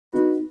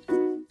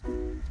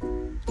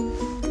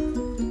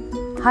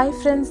Hi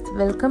friends,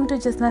 welcome to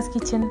Jasna's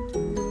kitchen.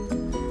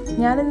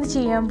 ഞാനിന്ന്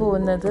ചെയ്യാൻ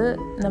പോകുന്നത്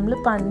നമ്മൾ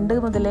പണ്ട്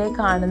മുതലേ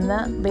കാണുന്ന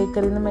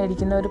ബേക്കറിയിൽ നിന്ന്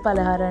മേടിക്കുന്ന ഒരു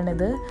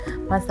പലഹാരമാണിത്.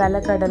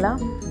 മസാല കടല,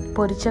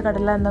 പൊരിച്ച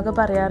കടല എന്നൊക്കെ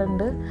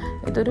പറയാറുണ്ട്.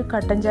 ഇതൊരു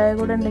കട്ടൻ ചായ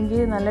കൂടെ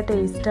ഉണ്ടെങ്കിൽ നല്ല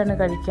ടേസ്റ്റാണ്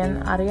കഴിക്കാൻ.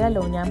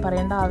 അറിയാലോ, ഞാൻ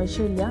പറയേണ്ട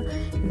ആവശ്യമില്ല.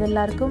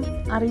 ഇതെല്ലാവർക്കും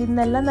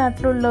അറിയുന്ന എല്ലാ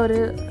നാട്ടിലുള്ള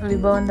ഒരു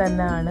വിഭവം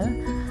തന്നെയാണ്.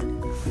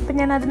 അപ്പം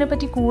ഞാൻ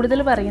അതിനെപ്പറ്റി കൂടുതൽ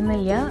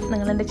പറയുന്നില്ല.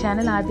 നിങ്ങളെൻ്റെ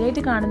ചാനൽ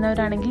ആദ്യമായിട്ട്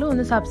കാണുന്നവരാണെങ്കിലും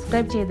ഒന്ന്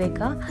സബ്സ്ക്രൈബ്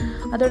ചെയ്തേക്കാം.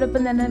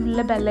 അതോടൊപ്പം തന്നെ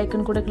ഉള്ള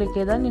ബെല്ലൈക്കൺ കൂടെ ക്ലിക്ക്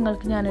ചെയ്താൽ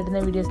നിങ്ങൾക്ക് ഞാനിടുന്ന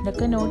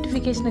വീഡിയോസിൻ്റെയൊക്കെ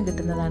നോട്ടിഫിക്കേഷൻ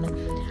കിട്ടുന്നതാണ്.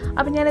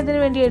 അപ്പം ഞാനിതിന്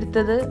വേണ്ടി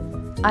എടുത്തത്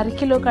 1/2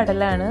 കിലോ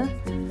കടലാണ്.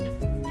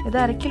 ഇത്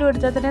 1/2 കിലോ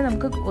എടുത്താൽ തന്നെ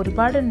നമുക്ക്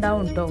ഒരുപാട്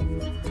ഉണ്ടാവും കേട്ടോ.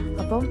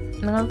 അപ്പം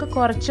നിങ്ങൾക്ക്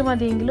കുറച്ച്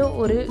മതിയെങ്കിൽ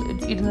ഒരു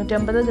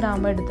 250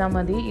 ഗ്രാം എടുത്താൽ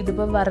മതി.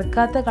 ഇതിപ്പോൾ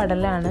വറുക്കാത്ത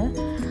കടലാണ്.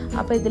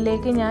 അപ്പോൾ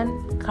ഇതിലേക്ക് ഞാൻ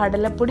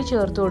കടലപ്പൊടി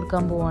ചേർത്ത്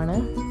കൊടുക്കാൻ പോവാണ്.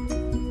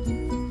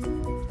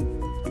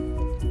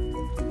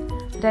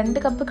 2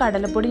 കപ്പ്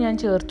കടലപ്പൊടി ഞാൻ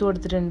ചേർത്ത്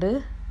കൊടുത്തിട്ടുണ്ട്.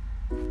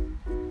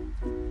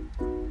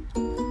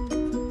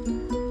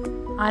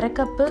 1/2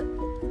 കപ്പ്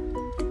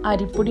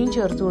അരിപ്പൊടിയും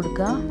ചേർത്ത്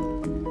കൊടുക്കുക.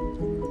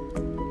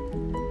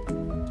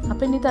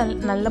 അപ്പം ഇനി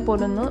നല്ല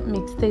പോലെ ഒന്ന്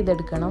മിക്സ്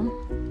ചെയ്തെടുക്കണം.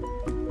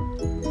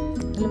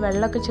 ഇതിൽ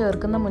വെള്ളമൊക്കെ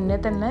ചേർക്കുന്ന മുന്നേ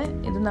തന്നെ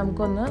ഇത്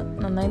നമുക്കൊന്ന്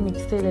നന്നായി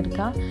മിക്സ്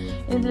ചെയ്തെടുക്കാം.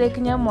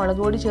 ഇതിലേക്ക് ഞാൻ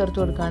മുളക് പൊടി ചേർത്ത്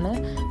കൊടുക്കുകയാണ്.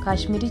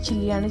 കാശ്മീരി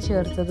ചില്ലിയാണ്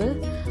ചേർത്തത്.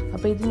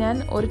 അപ്പോൾ ഇത് ഞാൻ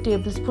 1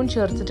 ടേബിൾ സ്പൂൺ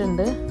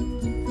ചേർത്തിട്ടുണ്ട്.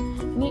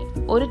 ഇനി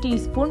 1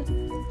 ടീസ്പൂൺ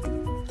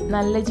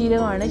നല്ല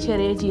ജീരകമാണ്,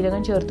 ചെറിയ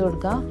ജീരകം ചേർത്ത്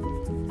കൊടുക്കുക.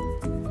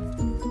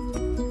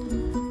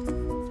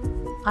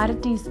 1/2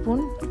 ടീസ്പൂൺ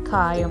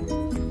കായം.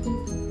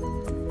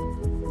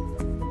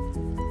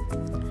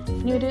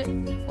 ഇനി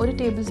ഒരു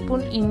ടേബിൾ സ്പൂൺ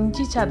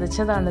ഇഞ്ചി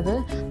ചതച്ചതാണിത്.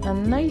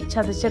 നന്നായി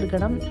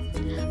ചതച്ചെടുക്കണം.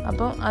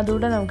 അപ്പോൾ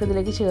അതുകൂടെ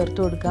നമുക്കിതിലേക്ക് ചേർത്ത്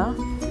കൊടുക്കാം.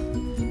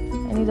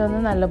 ഇനി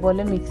ഇതൊന്ന്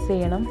നല്ലപോലെ മിക്സ്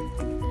ചെയ്യണം.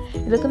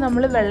 ഇതൊക്കെ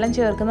നമ്മൾ വെള്ളം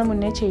ചേർക്കുന്ന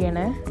മുന്നേ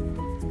ചെയ്യണേ.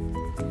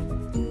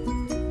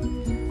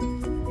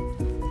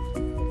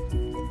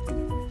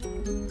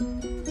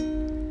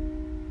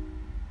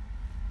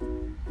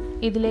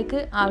 ഇതിലേക്ക്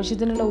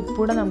ആവശ്യത്തിനുള്ള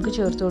ഉപ്പൂടെ നമുക്ക്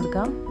ചേർത്ത്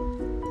കൊടുക്കാം.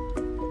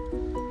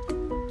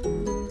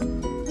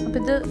 അപ്പം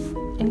ഇത്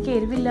എനിക്ക്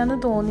എരിവില്ലാന്ന്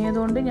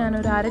തോന്നിയതുകൊണ്ട്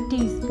ഞാനൊരു 1/2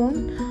 ടീസ്പൂൺ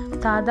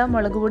സാദാ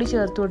മുളക് പൊടി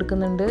ചേർത്ത്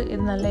കൊടുക്കുന്നുണ്ട്.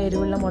 ഇത് നല്ല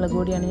എരിവുള്ള മുളക്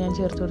പൊടിയാണ് ഞാൻ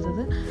ചേർത്ത്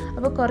കൊടുത്തത്.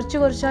 അപ്പോൾ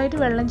കുറച്ചായിട്ട്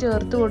വെള്ളം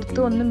ചേർത്ത് കൊടുത്ത്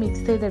ഒന്ന്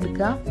മിക്സ്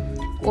ചെയ്തെടുക്കുക.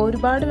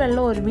 ഒരുപാട്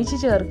വെള്ളം ഒരുമിച്ച്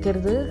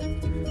ചേർക്കരുത്.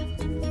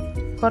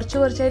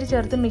 കുറച്ചായിട്ട്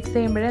ചേർത്ത് മിക്സ്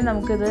ചെയ്യുമ്പോഴേ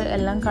നമുക്കിത്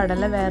എല്ലാം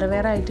കടല വേറെ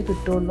വേറെ ആയിട്ട്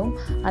കിട്ടുള്ളൂ.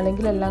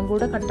 അല്ലെങ്കിൽ എല്ലാം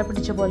കൂടെ കട്ട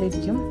പിടിച്ച പോലെ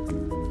ഇരിക്കും.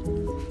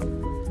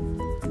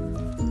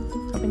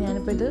 അപ്പോൾ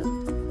ഞാനിപ്പോൾ ഇത്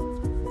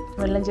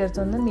വെള്ളം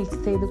ചേർത്തൊന്ന് മിക്സ്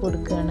ചെയ്ത്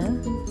കൊടുക്കുകയാണ്.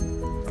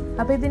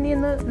 അപ്പോൾ ഇതിനി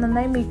ഒന്ന്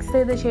നന്നായി മിക്സ്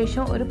ചെയ്ത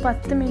ശേഷം ഒരു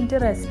 10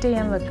 മിനിറ്റ് റെസ്റ്റ്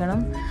ചെയ്യാൻ വെക്കണം.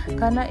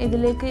 കാരണം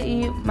ഇതിലേക്ക് ഈ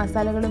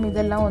മസാലകളും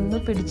ഇതെല്ലാം ഒന്ന്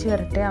പിടിച്ച്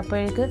വരട്ടെ.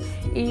 അപ്പോഴേക്ക്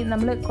ഈ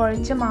നമ്മൾ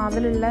കുഴച്ച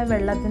മാവിലുള്ള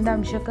വെള്ളത്തിൻ്റെ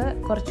അംശമൊക്കെ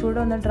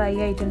കുറച്ചുകൂടെ ഒന്ന് ഡ്രൈ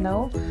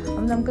ആയിട്ടുണ്ടാവും.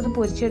 അപ്പോൾ നമുക്കിത്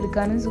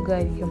പൊരിച്ചെടുക്കാനും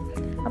സുഖമായിരിക്കും.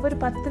 അപ്പോൾ ഒരു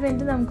 10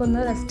 മിനിറ്റ്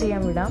നമുക്കൊന്ന് റെസ്റ്റ്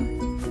ചെയ്യാൻ വിടാം.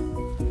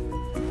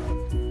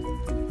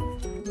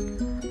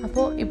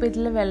 അപ്പോൾ ഇപ്പോൾ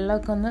ഇതിൽ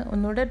വെള്ളമൊക്കെ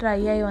ഒന്നുകൂടെ ഡ്രൈ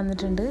ആയി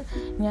വന്നിട്ടുണ്ട്.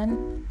 ഞാൻ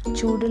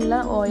ചൂടുള്ള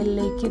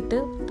ഓയിലിലേക്ക് ഇട്ട്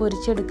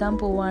പൊരിച്ചെടുക്കാൻ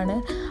പോവാണ്.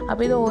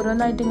 അപ്പോൾ ഇത്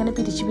ഓരോന്നായിട്ട് ഇങ്ങനെ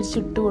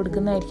പിരിച്ചിട്ട്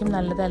കൊടുക്കുന്നതായിരിക്കും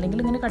നല്ലത്. അല്ലെങ്കിൽ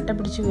ഇങ്ങനെ കട്ട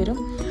പിടിച്ച് വരും.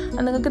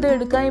 നിങ്ങൾക്കിത്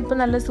എടുക്കാൻ ഇപ്പോൾ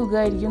നല്ല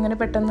സുഖമായിരിക്കും. ഇങ്ങനെ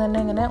പെട്ടെന്ന് തന്നെ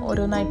ഇങ്ങനെ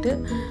ഓരോന്നായിട്ട്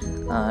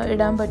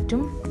ഇടാൻ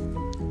പറ്റും.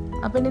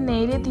 അപ്പോൾ ഇനി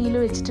നേരിയ തീയിൽ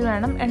വെച്ചിട്ട്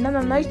വേണം. എണ്ണ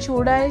നന്നായി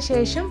ചൂടായ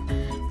ശേഷം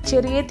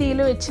ചെറിയ തീയിൽ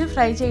വെച്ച്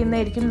ഫ്രൈ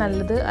ചെയ്യുന്നതായിരിക്കും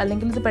നല്ലത്.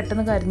 അല്ലെങ്കിൽ ഇത്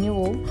പെട്ടെന്ന് കരിഞ്ഞു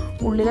പോവും.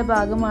 ഉള്ളിലെ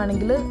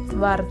ഭാഗമാണെങ്കിൽ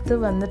വറുത്ത്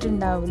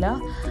വന്നിട്ടുണ്ടാവില്ല.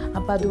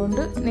 അപ്പോൾ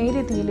അതുകൊണ്ട്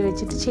നേരിയ തീയിൽ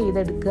വെച്ചിട്ട്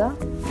ചെയ്തെടുക്കുക.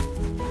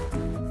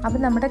 അപ്പോൾ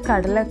നമ്മുടെ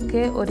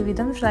കടലൊക്കെ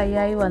ഒരുവിധം ഫ്രൈ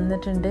ആയി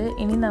വന്നിട്ടുണ്ട്.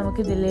 ഇനി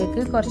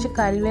നമുക്കിതിലേക്ക് കുറച്ച്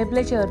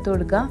കറിവേപ്പില ചേർത്ത്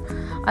കൊടുക്കുക.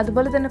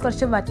 അതുപോലെ തന്നെ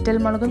കുറച്ച്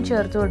വറ്റൽമുളകും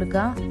ചേർത്ത്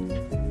കൊടുക്കുക.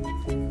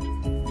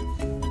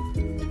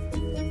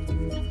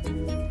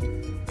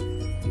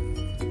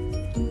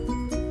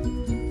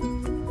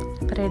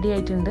 റെഡി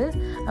ആയിട്ടുണ്ട്.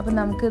 അപ്പോൾ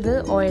നമുക്കിത്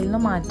ഓയിലിൽ നിന്ന്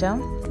മാറ്റാം.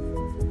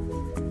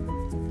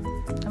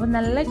 അപ്പോൾ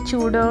നല്ല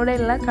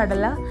ചൂടോടെയുള്ള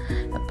കടല,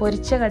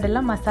 പൊരിച്ച കടല,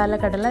 മസാല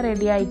കടല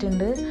റെഡി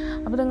ആയിട്ടുണ്ട്.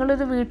 അപ്പോൾ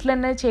നിങ്ങളിത് വീട്ടിൽ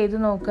തന്നെ ചെയ്ത്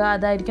നോക്കുക.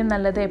 അതായിരിക്കും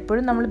നല്ലത്.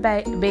 എപ്പോഴും നമ്മൾ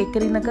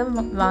ബേക്കറിയിൽ നിന്നൊക്കെ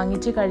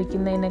വാങ്ങിച്ച്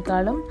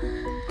കഴിക്കുന്നതിനേക്കാളും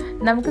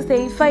നമുക്ക്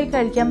സേഫായി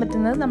കഴിക്കാൻ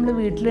പറ്റുന്നത് നമ്മൾ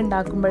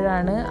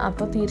വീട്ടിലുണ്ടാക്കുമ്പോഴാണ്.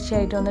 അപ്പോൾ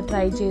തീർച്ചയായിട്ടും ഒന്ന്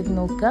ട്രൈ ചെയ്ത്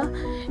നോക്കുക.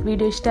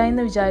 വീഡിയോ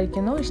ഇഷ്ടമായെന്ന്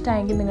വിചാരിക്കുന്നു.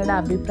 ഇഷ്ടമായെങ്കിൽ നിങ്ങളുടെ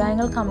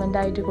അഭിപ്രായങ്ങൾ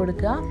കമൻ്റായിട്ട്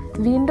കൊടുക്കുക.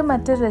 വീണ്ടും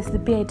മറ്റൊരു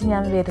റെസിപ്പി ആയിട്ട്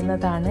ഞാൻ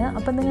വരുന്നതാണ്.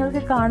 അപ്പോൾ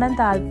നിങ്ങൾക്ക് കാണാൻ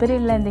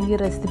താല്പര്യമുള്ള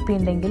എന്തെങ്കിലും റെസിപ്പി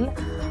ഉണ്ടെങ്കിൽ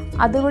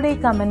അതുകൂടെ ഈ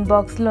കമൻറ്റ്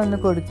ബോക്സിൽ ഒന്ന്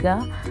കൊടുക്കുക.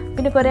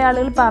 പിന്നെ കുറേ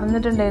ആളുകൾ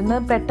പറഞ്ഞിട്ടുണ്ടായിരുന്നു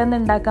പെട്ടെന്ന്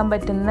ഉണ്ടാക്കാൻ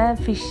പറ്റുന്ന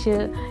ഫിഷ്,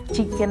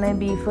 ചിക്കന്,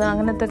 ബീഫ്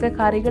അങ്ങനത്തെ ഒക്കെ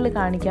കറികൾ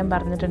കാണിക്കാൻ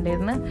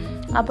പറഞ്ഞിട്ടുണ്ടായിരുന്നു.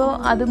 അപ്പോൾ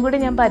അതും കൂടെ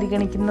ഞാൻ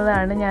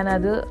പരിഗണിക്കുന്നതാണ്.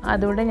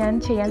 അതുകൂടെ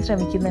ഞാൻ ചെയ്യാൻ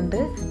ശ്രമിക്കുന്നുണ്ട്.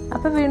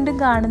 അപ്പോൾ വീണ്ടും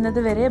കാണുന്നത്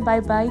വരെ bye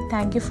bye.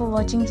 Thank you for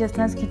watching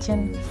Jasna's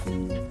kitchen.